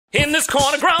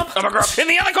corner Grump, I'm a Grump. In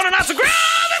the other corner not so Grump.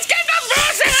 Let's get the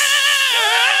versus.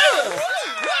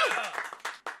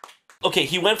 Okay,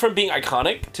 he went from being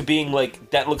iconic to being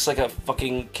like, that looks like a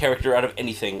fucking character out of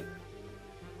anything.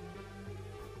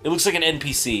 It looks like an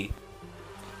NPC.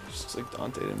 Just like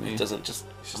Dante to me. It doesn't just.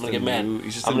 I'm gonna get mad. I'm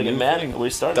He's just gonna get mad. We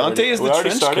started. Dante is the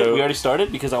trench coat. We already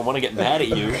started because I want to get mad at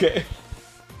you. Okay.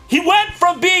 He went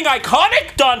from being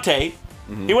iconic, Dante.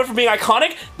 He went from being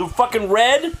iconic, the fucking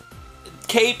red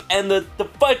cape and the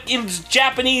fucking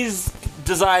Japanese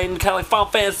design, kind of like Final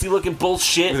Fantasy looking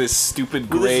bullshit. With his stupid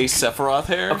gray Sephiroth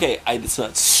hair. Okay, it's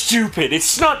not stupid.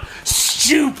 It's not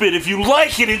stupid. If you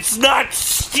like it, it's not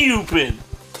stupid.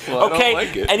 Well, okay, I don't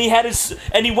like it. And he had his,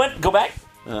 and he went, go back.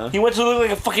 He went to look like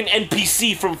a fucking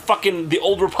NPC from fucking the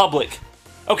Old Republic.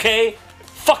 Okay?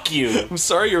 Fuck you. I'm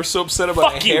sorry you're so upset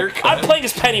about Fuck a you. haircut. I'm playing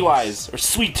as Pennywise, or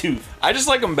Sweet Tooth. I just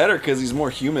like him better because he's more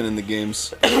human in the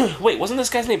games. Wait, wasn't this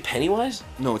guy's name Pennywise?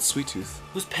 No, it's Sweet Tooth.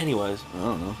 Who's Pennywise? I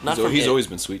don't know. Not he's from always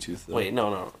been Sweet Tooth, though. Wait,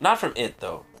 no. Not from It,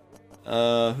 though.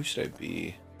 Who should I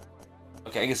be?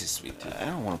 Okay, I guess he's Sweet Tooth. I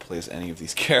don't want to play as any of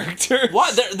these characters.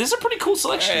 What? This is a pretty cool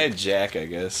selection. Jack, I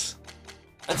guess.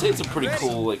 I'd say it's a pretty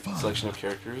cool like selection of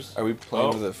characters. Are we playing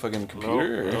with a fucking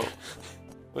computer? No.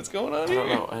 What's going on here?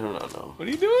 I don't know. What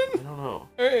are you doing? I don't know.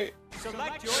 Alright.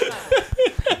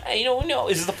 Hey, no.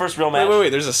 Is this the first real match? Wait.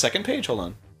 There's a second page? Hold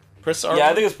on. Press R. Yeah,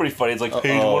 I think it's pretty funny. It's like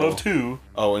page 1 of 2.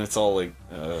 Oh, and it's all like.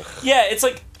 Yeah, it's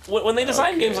like when they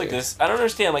design games like this. I don't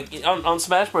understand. Like on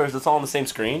Smash Bros, it's all on the same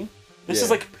screen. This is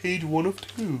like page 1 of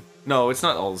 2. No, it's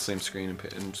not all the same screen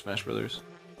in Smash Brothers.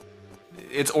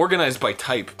 It's organized by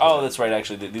type. Oh, that's right.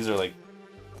 Actually, these are like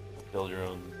build your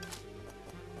own.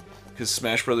 Because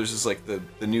Smash Brothers is like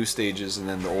the new stages, and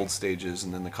then the old stages,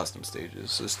 and then the custom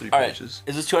stages. So there's 3 pages.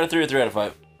 Is this 2 out of 3 or 3 out of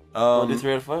 5? Want to do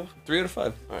 3 out of 5? 3 out of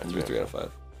 5. Alright, do 3 out of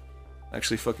 5.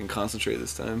 Actually, fucking concentrate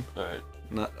this time. All right.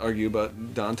 Not argue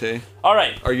about Dante. All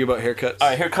right. Argue about haircuts. All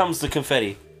right. Here comes the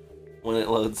confetti when it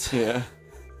loads. Yeah.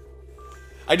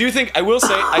 I do think I will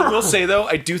say though,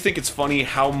 I do think it's funny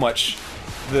how much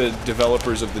the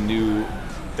developers of the new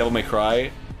Devil May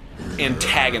Cry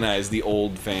antagonize the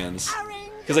old fans.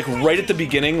 Because like right at the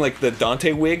beginning, like the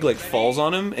Dante wig like falls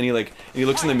on him, and he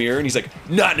looks in the mirror and he's like,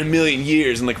 "Not in a million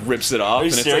years," and like rips it off. Are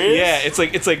you and serious?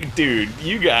 It's like, dude,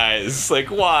 you guys, like,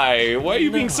 why? Why are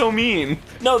you being so mean?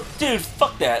 No, dude,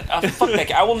 fuck that. Fuck that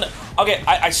guy. I will. Okay,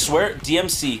 I swear,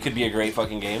 DMC could be a great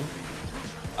fucking game.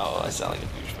 Oh, I sound like a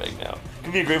douchebag now. It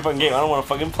could be a great fucking game. I don't want to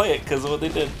fucking play it because of what they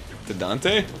did. To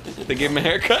Dante? They gave him a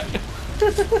haircut?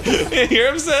 You're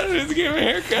upset? They gave him a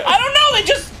haircut? I don't know. They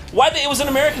just it was an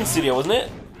American studio, wasn't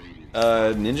it?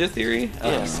 Ninja Theory?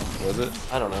 Yes. Was it?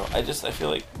 I don't know. I feel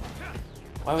like,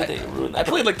 why would they ruin that? I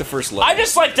played like the first level. I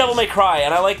just like Devil May Cry,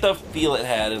 and I like the feel it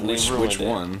had, and they ruined Which it.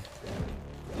 one?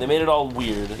 They made it all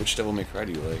weird. Which Devil May Cry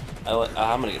do you like?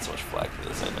 I'm gonna get so much flack for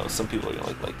this. I know some people are gonna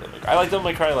like Devil May Cry. I like Devil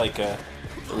May Cry. Like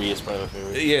 3 is probably my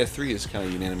favorite. Yeah, 3 is kind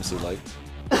of unanimously liked.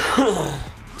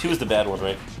 2 is the bad one,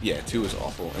 right? Yeah, 2 was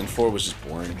awful, and 4 was just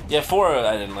boring. Yeah, 4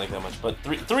 I didn't like that much, but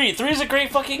 3 is a great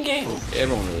fucking game.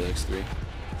 Everyone really likes 3.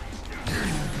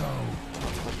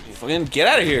 Fucking get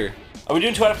out of here! Are we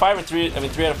doing 2 out of 5 or 3? I mean,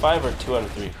 3 out of 5 or 2 out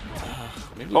of 3?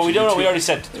 Oh, we don't know. We already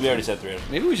said 3 out of 3.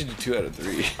 Maybe we should do 2 out of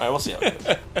 3. All right, we'll see how it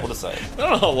goes. We'll decide. I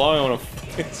don't know how long I want to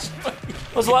play this.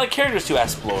 There's a lot of characters to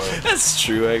explore. That's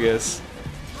true, I guess.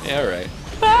 Yeah, alright.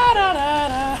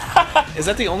 Is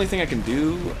that the only thing I can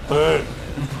do?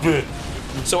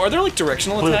 So are there like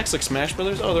directional attacks like Smash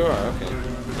Brothers? Oh, there are, okay.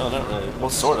 No, not really. Well,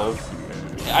 sort of.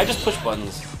 Yeah, I just push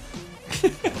buttons.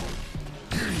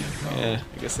 Yeah,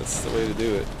 I guess that's the way to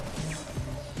do it.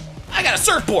 I got a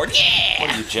surfboard, yeah!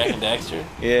 What are you, Jack and Daxter?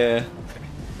 Yeah.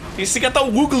 He's got the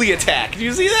woogly attack. Do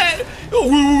you see that? Oh,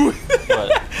 woo!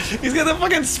 What? He's got the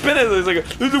fucking spin it. It's like a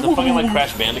the fucking like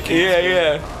Crash Bandicoot.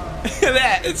 Yeah.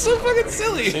 That. It's so fucking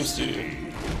silly. Same studio.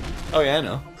 Oh yeah, I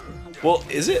know. Well,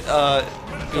 is it? It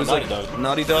was Naughty like Dog.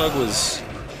 Naughty Dog was.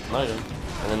 Naughty Dog.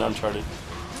 And then Uncharted.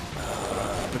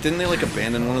 But didn't they like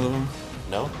abandon one of them?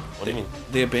 No? What do you mean?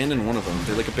 They abandoned one of them.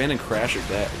 They like abandoned Crash or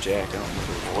Jack. I don't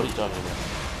remember. What are you talking about?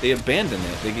 They abandoned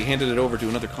it. They handed it over to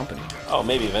another company. Oh,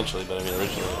 maybe eventually, but I mean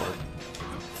originally it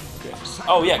was. Okay.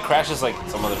 Oh yeah, Crash is like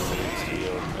some other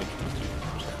studio. Like,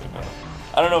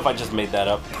 I don't know if I just made that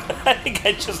up. I think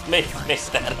I just made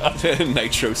that up.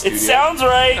 Nitro Studio. It sounds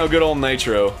right. Oh, good old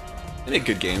Nitro. They make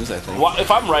good games, I think. Well, if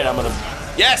I'm right, I'm gonna.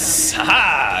 Yes!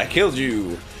 Haha! I killed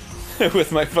you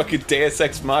with my fucking Deus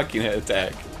Ex Machina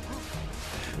attack.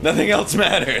 Nothing else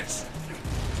matters.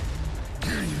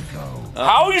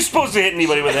 How are you supposed to hit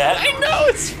anybody with that? I know,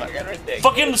 it's fucking ridiculous.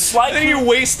 Fucking Sly Then you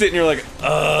waste it and you're like,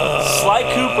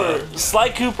 Sly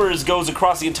Cooper goes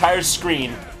across the entire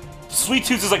screen. Sweet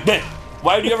Tooth is like, man,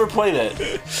 Why would you ever play that?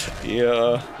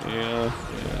 Yeah.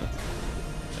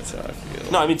 That's how I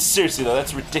feel. No, I mean seriously though,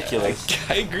 that's ridiculous.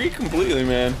 I agree completely,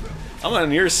 man. I'm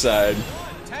on your side.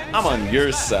 I'm on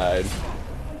your side.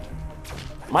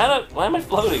 Why am I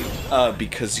floating?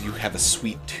 Because you have a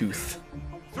sweet tooth.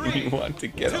 You want to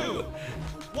get on it.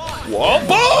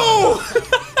 Whoa!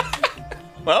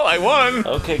 Well, I won.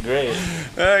 Okay, great.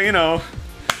 You know,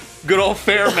 good old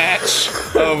fair match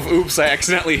of oops, I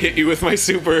accidentally hit you with my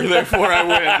super, therefore I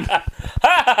win.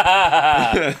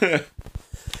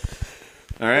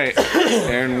 All right,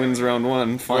 Aaron wins round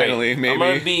 1. Finally, Wait,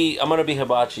 maybe. I'm gonna be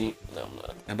Hibachi. No, I'm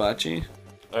not. Hibachi?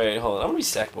 All right, hold on. I'm gonna be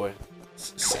Sackboy.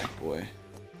 Sackboy.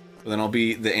 Well, then I'll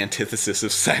be the antithesis of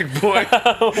Sackboy.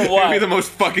 Why? I'll be the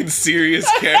most fucking serious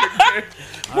character.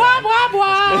 I'm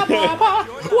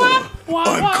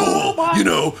Cole, you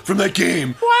know, from that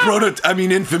game.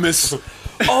 Infamous.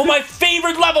 Oh, my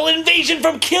favorite level, Invasion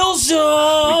from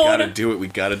Killzone! We gotta do it, we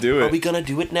gotta do it. Are we gonna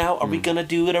do it now? Are we gonna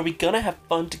do it? Are we gonna have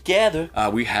fun together?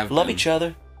 We have Love each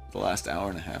other. The last hour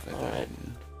and a half, I think. Alright.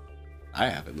 I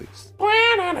have, at least.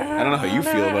 I don't know how you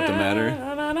feel about the matter.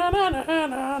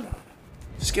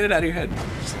 Just get it out of your head.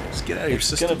 Just get it out of your It's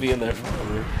system. gonna be in there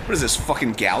forever. What is this,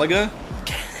 fucking Galaga?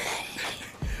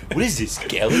 What is this,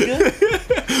 Galaga?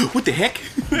 What the heck?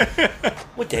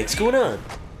 What the heck's going on?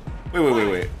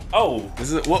 Wait. Oh.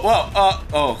 This is what?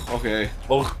 Oh, okay.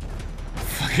 Oh.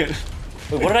 Fuck it.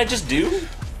 Wait, what did I just do?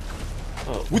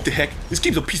 What the heck? This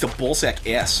game's a piece of ballsack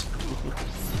ass.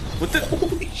 What the?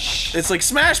 Holy shit. It's like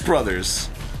Smash Brothers.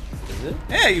 Is it?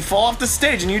 Yeah, you fall off the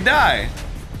stage and you die.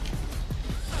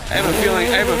 I have a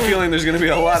feeling there's gonna be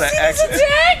a lot of accidents.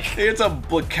 It's a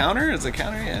counter? It's a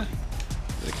counter, yeah.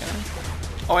 Is it a counter?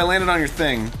 Oh, I landed on your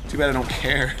thing. Too bad I don't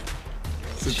care.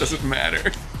 So it doesn't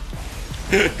matter.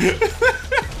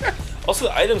 Also,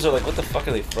 the items are like, what the fuck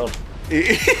are they from?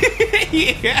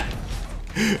 Yeah.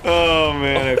 Oh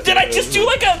man. Did I just do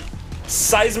like a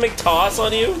seismic toss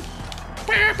on you?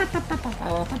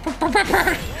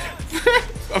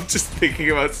 I'm just thinking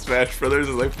about Smash Brothers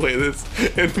as I play this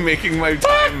and making my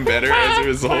time better as a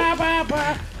result. Look at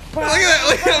that!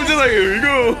 Like, I'm just like, here you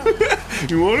go.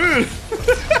 You want it?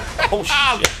 Oh shit!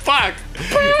 Ah, fuck!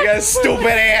 You got a stupid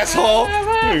asshole!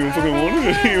 Hey, you fucking want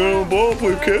it? You want a ball?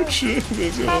 Play catch?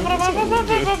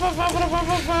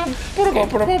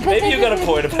 Maybe you got a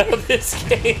point about this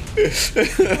game. Take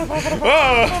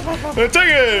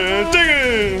it!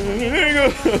 There you go!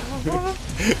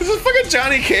 This is fucking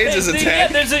Johnny Cage's Yeah,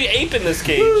 attack! there's an ape in this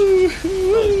cage.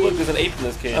 Look, there's an ape in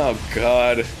this cage. Oh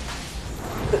god.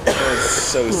 That was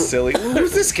so silly.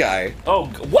 Who's this guy? Oh,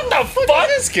 what the fuck? Look at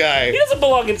this guy! He doesn't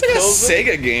belong in It's like a Killzone.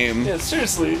 Sega game. Yeah,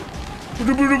 seriously.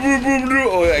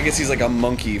 Oh, I guess he's like a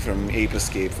monkey from Ape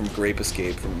Escape, from Grape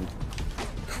Escape, from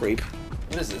Crepe.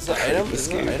 What is this? Is that an item? Is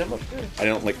there an item up there? I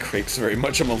don't like crepes very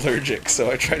much. I'm allergic, so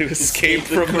I try to escape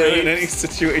the from them in crepes. any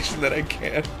situation that I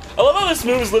can. I love how this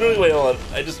move is literally. Wait, hold on.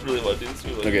 I just really want to do this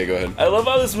move. Okay, go ahead. I love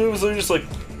how this move is literally just like.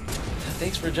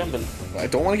 Thanks for jumping. I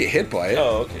don't want to get hit by it.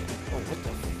 Oh, okay. Oh, what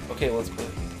the? Okay, let's play.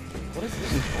 What is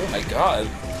this? Oh my god.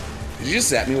 Did you just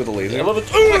zap me with a laser? I love it.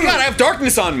 Oh my god, I have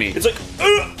darkness on me! It's like.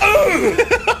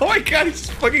 Oh my god, he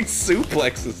just fucking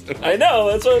suplexes him. I know.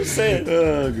 That's what I'm saying.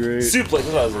 Oh, great. Suplex. That's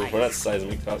what I was looking for. Not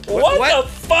seismic toss. What? What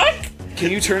the fuck?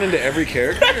 Can you turn into every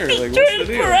character? Or, like, what's Turn the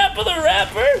deal? Parappa the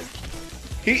Rapper.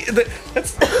 What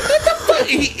the fuck?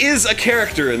 He is a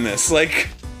character in this. Like,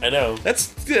 I know.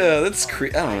 that's I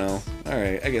don't know. All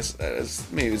right, I guess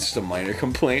maybe it's just a minor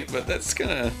complaint, but that's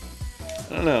kinda,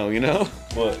 I don't know, you know?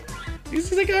 What?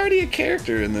 He's like already a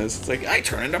character in this. It's like I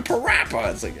turn into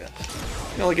Parappa. It's like,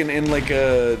 you know, like in like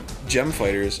Gem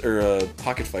Fighters or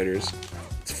Pocket Fighters.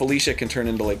 Felicia can turn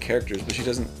into like characters, but she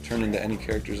doesn't turn into any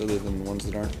characters other than ones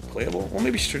that aren't playable. Well,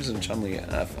 maybe she turns into Chun-Li.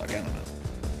 Fuck, I don't know.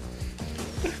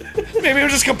 Maybe I'm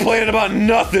just complaining about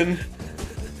nothing.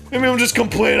 Maybe I'm just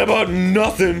complaining about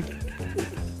nothing.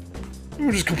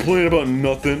 I'm just complaining about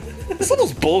nothing. This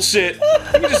level's bullshit. You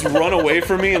can just run away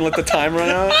from me and let the time run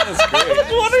out. That's great. I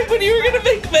was wondering when you were gonna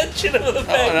make mention of the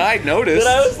fact Oh, and I noticed.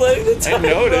 that I was like, the time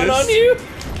run on noticed. you.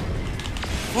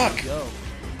 Fuck.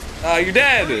 You're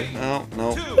dead. Oh, no.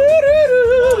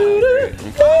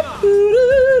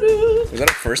 Was that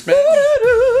our first match?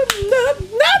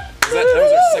 That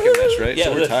was our second match, right? Yeah,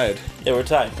 so we're tied. Yeah, we're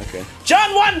tied. Okay.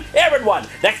 John won, Aaron won.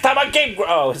 Next time on Game.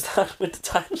 Oh, is that with the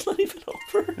time's not even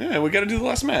over? Yeah, we gotta do the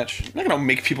last match. I'm not gonna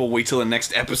make people wait till the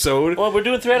next episode. Well, we're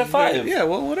doing 3 out of 5. Yeah,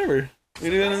 well, whatever. We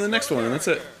do that in the next one, and that's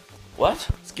it. What?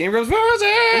 It's GameGrumps versus.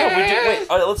 No, we do. Wait.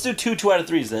 All right, let's do 2 out of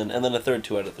 3s then, and then a third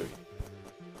 2 out of 3.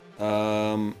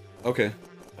 Okay.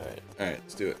 All right. Alright,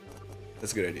 let's do it.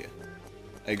 That's a good idea.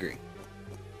 I agree.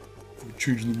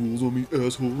 Changing the rules on me,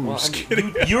 asshole. Well,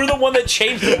 you're the one that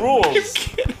changed the rules. I'm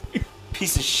kidding.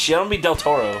 Piece of shit. I'm gonna be Del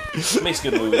Toro. He makes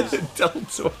good movies. Del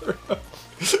Toro.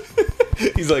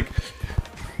 He's like,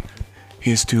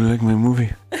 Yes, do you like my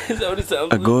movie? Is that what it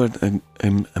sounds I like? go out,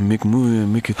 I make a movie, I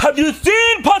make it. Have you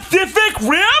seen Pacific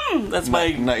Rim? That's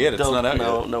my. not yet, it's not out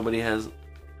No, yet. nobody has.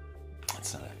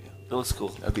 that's not out yet. It looks cool.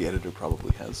 The editor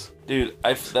probably has. Dude,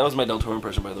 that was my Del Toro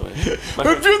impression, by the way.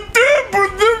 Have you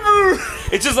done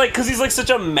It's just like, because he's like such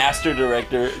a master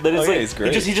director that it's yeah, like, he's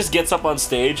great. he just gets up on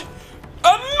stage.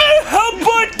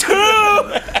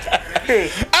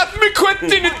 Ask me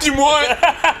question if you want.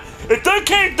 It's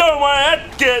okay, don't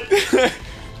want to get.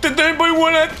 Did anybody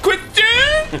want a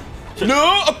question?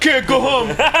 No? Okay, go home.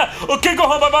 Okay, go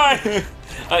home,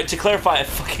 bye-bye. To clarify, I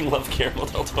fucking love Guillermo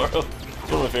del Toro.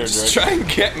 He's one of my favorite Just directors. try and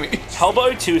get me.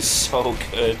 Hellboy 2 is so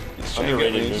good. Just try and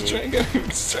get me. Just try and get me.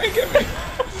 Just try and get me.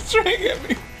 Just try and get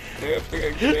me.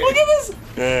 Look at this!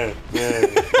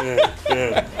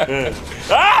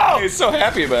 Oh! He's so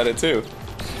happy about it too.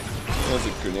 Those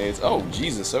are grenades. Oh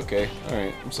Jesus. Okay. All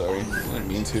right. I'm sorry. I didn't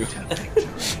mean to.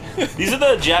 These are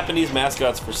the Japanese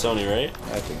mascots for Sony, right?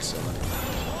 I think so.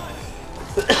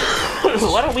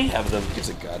 Why don't we have them? Gives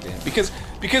a goddamn.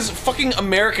 Because fucking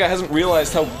America hasn't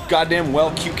realized how goddamn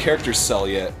well cute characters sell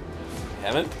yet.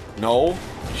 Haven't? No.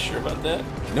 You sure about that?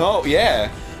 No. Yeah.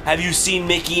 Have you seen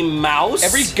Mickey Mouse?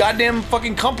 Every goddamn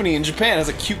fucking company in Japan has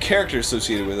a cute character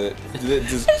associated with it.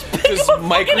 Does pick up a fucking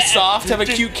Microsoft have a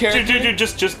cute character? Dude,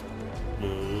 just.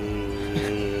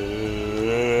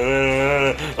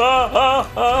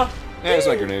 Yeah, it's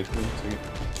my grenade.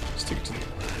 Just take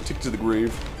it to the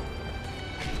grave.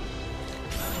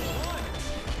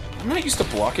 I'm not used to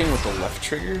blocking with the left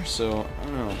trigger, so I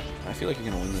don't know. I feel like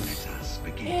you're gonna win this.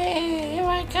 Hey, here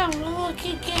I come, look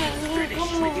again.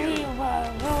 Come over here,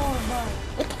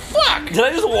 What the fuck? Did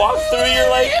I just walk through your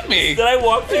like? Hit me! Did I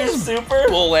walk through your super?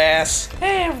 Bull ass.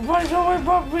 Hey, everybody, don't worry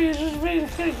about me. It's just me, the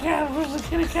kitty cat. Where's the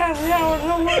kitty cat?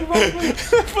 Don't worry about me.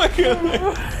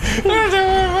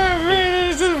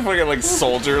 Fucking like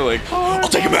soldier, like I'll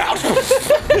take him out.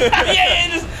 Yeah,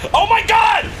 just. Oh my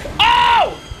god!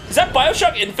 Oh! Is that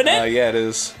BioShock Infinite? Yeah, it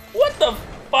is. What the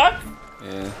fuck?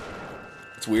 Yeah.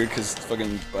 It's weird because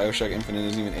fucking BioShock Infinite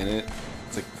isn't even in it.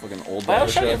 It's like fucking old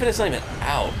BioShock BioShock. Infinite's not even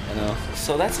out, I know.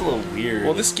 so that's a little weird.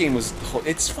 Well, this game was.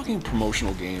 It's a fucking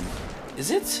promotional game.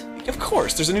 Is it? Of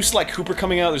course. There's a new Sly Cooper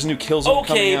coming out. There's a new Killzone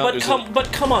coming Okay, out.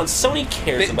 but come on, Sony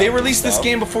cares about They released this stuff.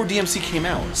 game before DMC came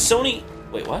out. Sony.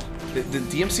 Wait, what? The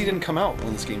DMC didn't come out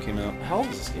when this game came out. How old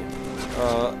is this game?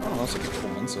 I don't know. It's like a couple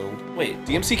months old. Wait,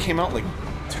 DMC came out like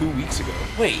 2 weeks ago.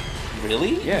 wait,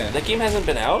 really? Yeah. That game hasn't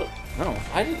been out? No,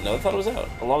 I didn't know. I thought it was out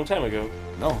a long time ago.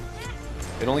 no.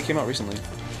 It only came out recently.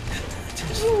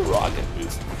 Just a rocket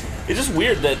boost. It's just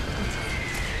weird that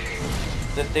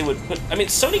they would put. I mean,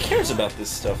 Sony cares about this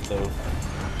stuff though.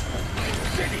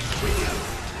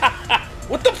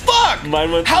 What the fuck?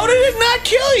 Mine went. How did it not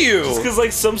kill you? Just because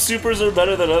like some supers are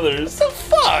better than others. What the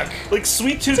fuck? Like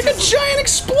Sweet Tooth. It's like a giant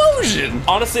explosion.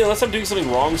 Honestly, unless I'm doing something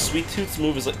wrong, Sweet Tooth's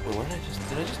move is like. Wait, what did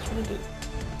I just turn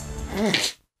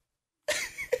into?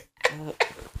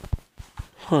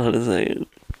 Hold on a second.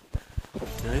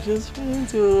 Did I just turn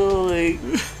into a little like?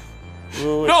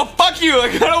 No, fuck you.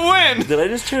 I gotta win. Did I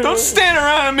just turn? Don't stand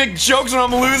around and make jokes when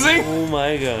I'm losing. Oh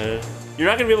my god. You're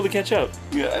not gonna be able to catch up.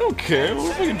 Yeah, I don't care.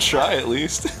 What if I can try at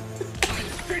least?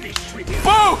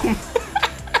 Boom!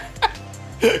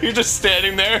 You're just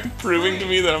standing there, proving to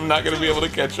me that I'm not gonna be able to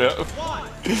catch up.